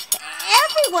 Sure,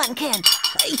 everyone can.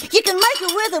 You can make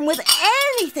a rhythm with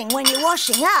anything when you're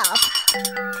washing up.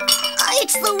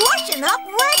 It's the washing up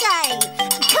reggae.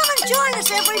 Come and join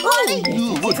us, everybody.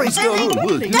 What's going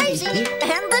on? Daisy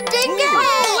and the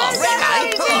Dingettes.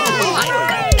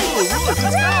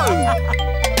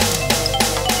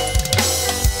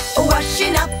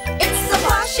 Washing up, it's the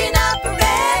washing up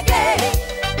reggae.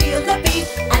 Feel the beat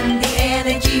and the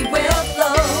energy will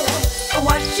flow.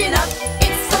 Washing up,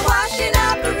 it's the washing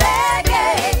up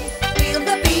reggae. Feel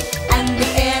the beat and the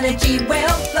energy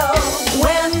will flow.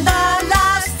 When the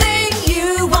last thing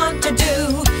you want to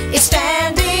do is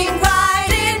standing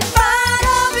right in front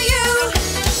of you,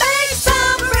 make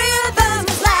some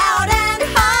rhythms loud and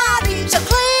hearty. So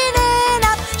cleaning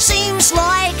up seems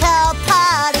like a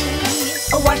party.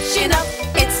 Washing up,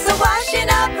 it's the washing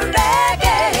up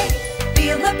reggae.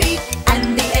 Feel the beat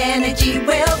and the energy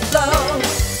will flow.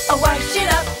 Washing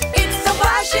up, it's the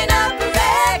washing up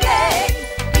reggae.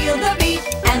 Feel the beat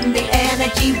and the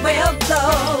energy will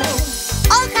flow.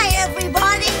 Okay,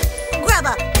 everybody, grab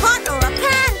a pot or a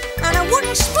pan and a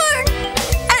wooden spoon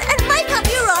and make up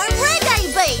your own reggae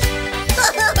beat.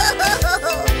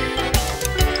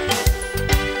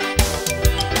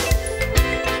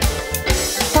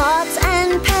 Pots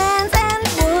and pans and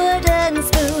wooden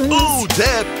spoons. Oh,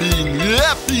 tapping,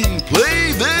 rapping,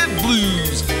 play that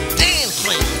blues.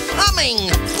 Dancing,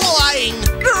 humming, flying,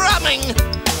 drumming.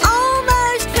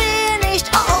 Almost finished.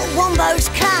 Oh, Wombo's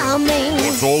coming.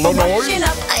 What's all the noise? Washing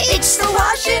up, it's the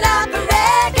washing up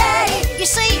reggae. You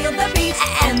see, feel the beat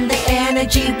and the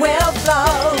energy will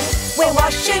flow. We're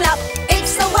washing up,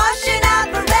 it's the washing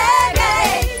up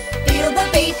reggae. Feel the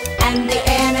beat and the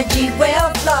energy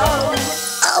will flow.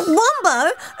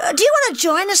 Wombo, do you want to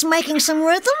join us making some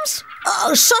rhythms?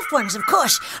 Oh, soft ones, of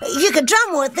course. You could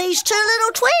drum with these two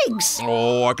little twigs.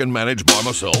 Oh, I can manage by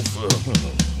myself.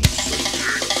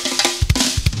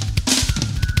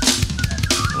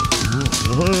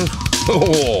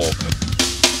 Oh,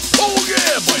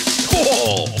 yeah, baby.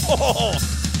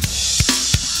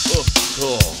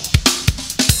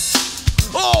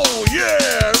 Oh,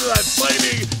 yeah, that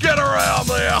baby. Get around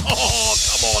there. Oh,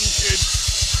 come on, kids.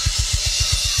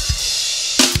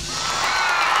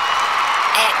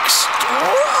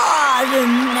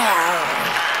 Extraordinary.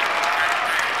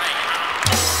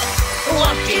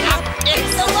 Washing up,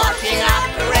 it's the washing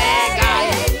up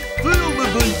reggae. Feel the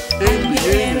beat and the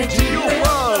energy will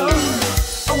flow.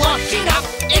 Washing up,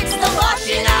 it's the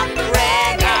washing up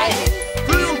reggae.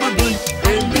 Feel the beat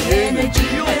and the energy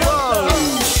will flow.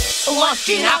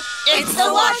 Washing up, it's the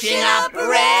washing up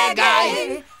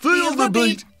reggae. Feel the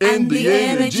beat and the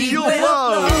energy will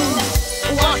flow.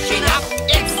 Washing up,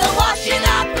 it's the washing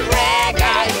up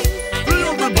reggae.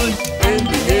 Feel the beat and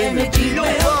the energy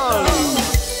will flow.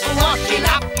 Washing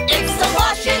up, it's the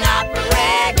washing up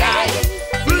reggae.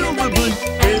 Feel the beat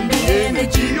and the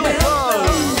energy will flow.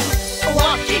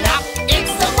 Washing up,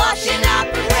 it's the washing up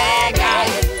reggae.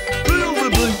 Feel the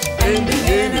beat and the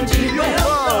energy will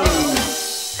flow.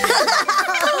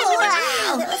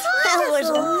 Wow, that was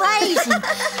amazing.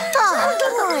 Oh,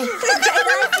 boy.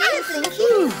 Thank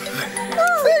you.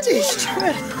 Finished.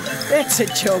 Well, that's a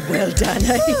job well done,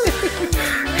 eh?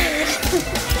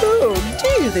 Oh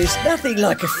dear, there's nothing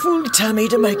like a full tummy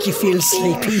to make you feel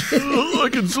sleepy. I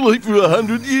can sleep for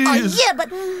 100 years. Oh, yeah, but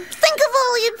think of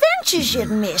all the adventures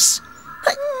you'd miss.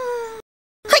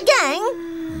 Hey,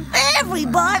 gang,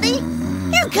 everybody,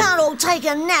 you can't all take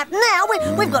a nap now.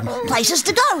 We've got places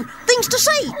to go, things to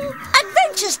see,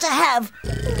 adventures to have.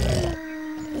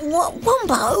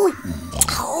 Wombo?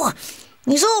 Oh,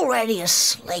 he's already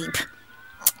asleep.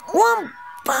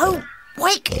 Wombo,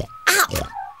 wake up.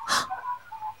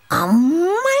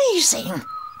 Amazing.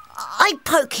 I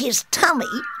poke his tummy.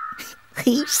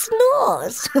 He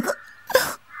snores.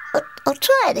 I'll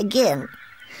try it again.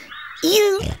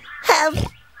 You have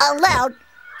a loud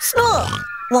snore,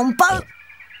 Wombo.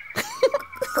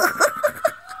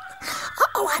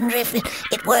 I wonder if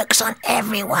it works on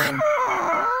everyone.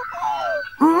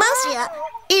 Marcia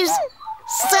is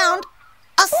sound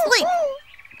asleep.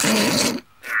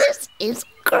 This is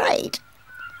great.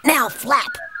 Now,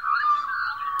 Flap.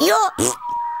 Your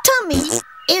tummy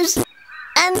is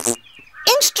an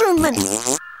instrument.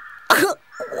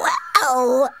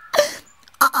 Wow.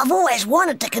 I've always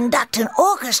wanted to conduct an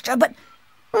orchestra, but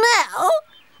now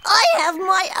I have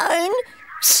my own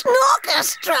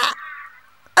SNORE-chestra.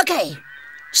 Okay,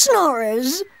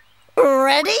 snorers,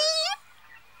 ready?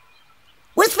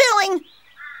 With feeling,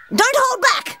 don't hold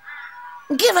back.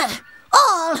 Give it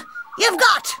all you've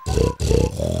got.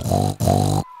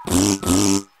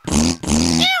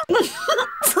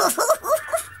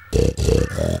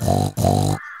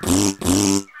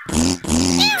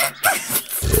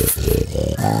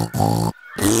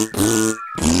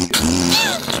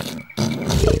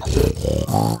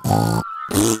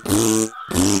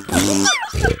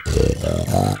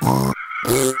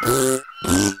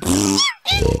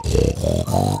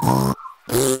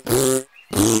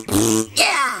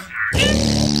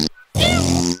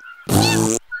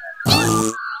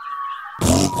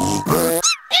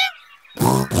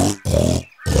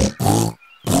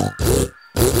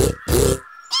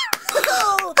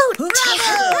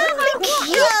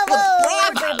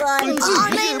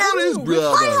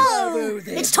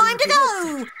 It's time to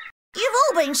go. You've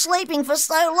all been sleeping for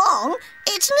so long,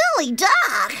 it's nearly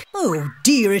dark. Oh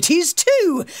dear, it is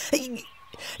too.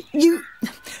 You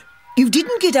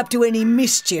didn't get up to any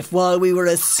mischief while we were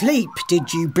asleep,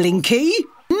 did you, Blinky?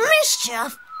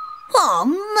 Mischief? Oh,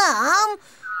 Mum,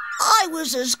 I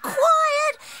was as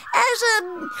quiet as a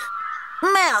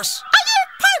mouse. Are you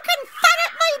poking fun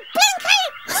at me, Blinky?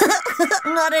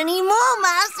 Not anymore,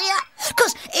 Marcia,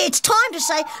 because it's time to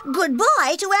say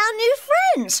goodbye to our new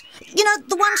friends. You know,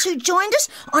 the ones who joined us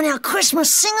on our Christmas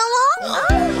sing-along?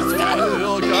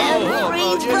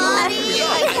 Everybody!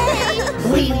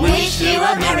 We wish you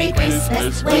a Merry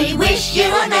Christmas. We wish you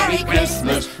a Merry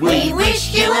Christmas. We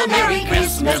wish you a Merry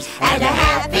Christmas and a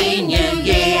Happy New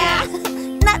Year.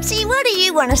 Nutsy, what do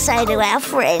you want to say to our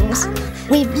friends?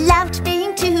 We've loved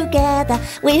being together.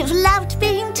 We've loved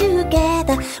being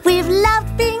together. We've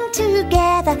loved being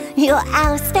together. You're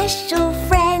our special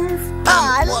friends.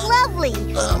 Oh, lovely.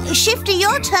 Shifty,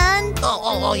 your turn.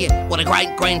 Oh, yeah. What a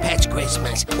great Greenpatch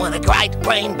Christmas. What a great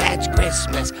Greenpatch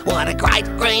Christmas. What a great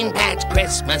Greenpatch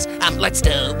Christmas. Let's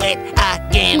do it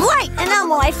again. Great, and I'm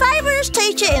my favourite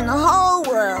teacher in the whole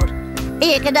world.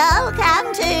 You can all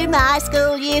come to my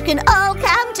school. You can all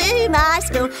come to my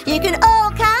school. You can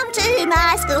all come to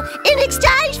my school in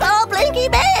exchange for Blinky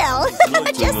Bill.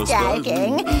 Just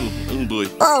joking. Oh boy.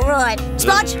 All right,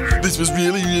 Smudge. This was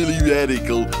really, really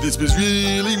radical. This was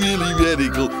really, really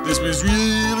radical. This was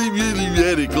really, really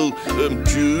radical.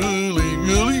 Truly,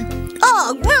 really.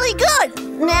 Oh, really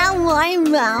good. Now my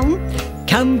mum.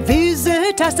 Come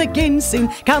visit us again soon.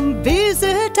 Come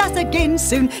visit us again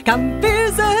soon. Come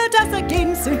visit us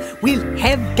again soon. We'll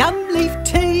have gum leaf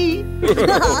tea.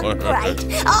 Oh, great.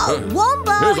 Oh,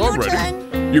 Wombo, Yes, your I'm ready.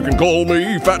 turn. You can call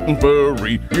me fat and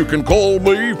furry. You can call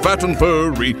me fat and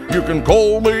furry. You can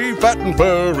call me fat and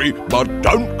furry. But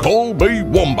don't call me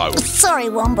Wombo. Sorry,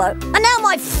 Wombo. And now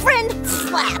my friend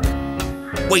Flap.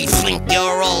 We think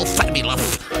you're all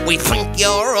fabulous. We think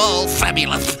you're all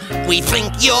fabulous. We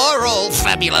think you're all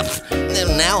fabulous.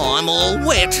 Now I'm all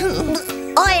wet.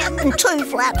 I am too,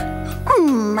 Flap.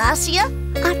 Marcia,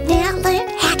 I've now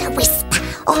learned how to whisper.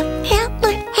 I've now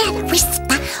learned how to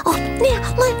whisper. I've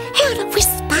now learned how to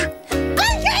whisper.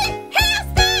 Blinky, how's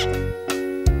that?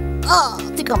 oh, I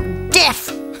think I'm deaf.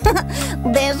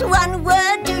 There's one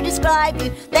word to describe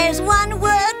you. There's one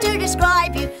word to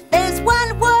describe you. There's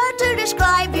one word to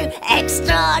describe you.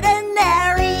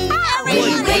 Extraordinary.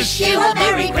 We wish you a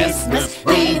Merry Christmas.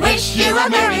 We wish you a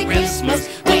Merry Christmas.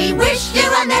 We wish you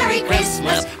a Merry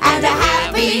Christmas and a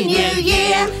Happy New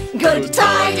Year. Good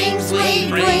tidings we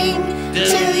bring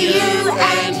to you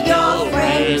and your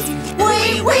friends.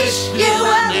 We wish you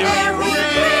a Merry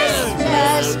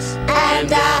Christmas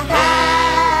and a Happy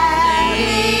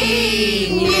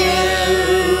New Year.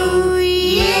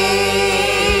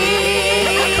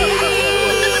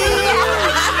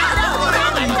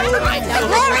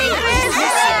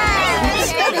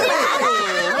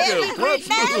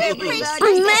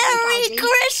 Merry Merry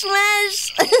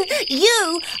Christmas!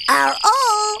 You are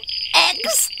all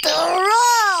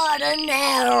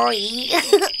extraordinary.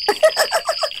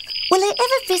 Will they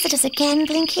ever visit us again,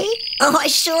 Blinky? Oh, I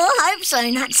sure hope so,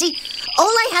 Nutsy. All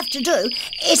they have to do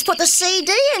is put the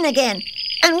CD in again,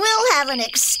 and we'll have an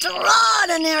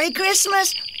extraordinary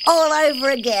Christmas all over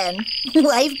again.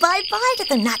 Wave bye-bye to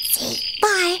them, Nutsy.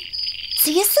 Bye.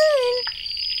 See you soon.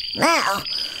 Now,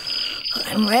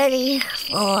 I'm ready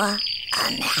for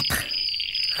a nap.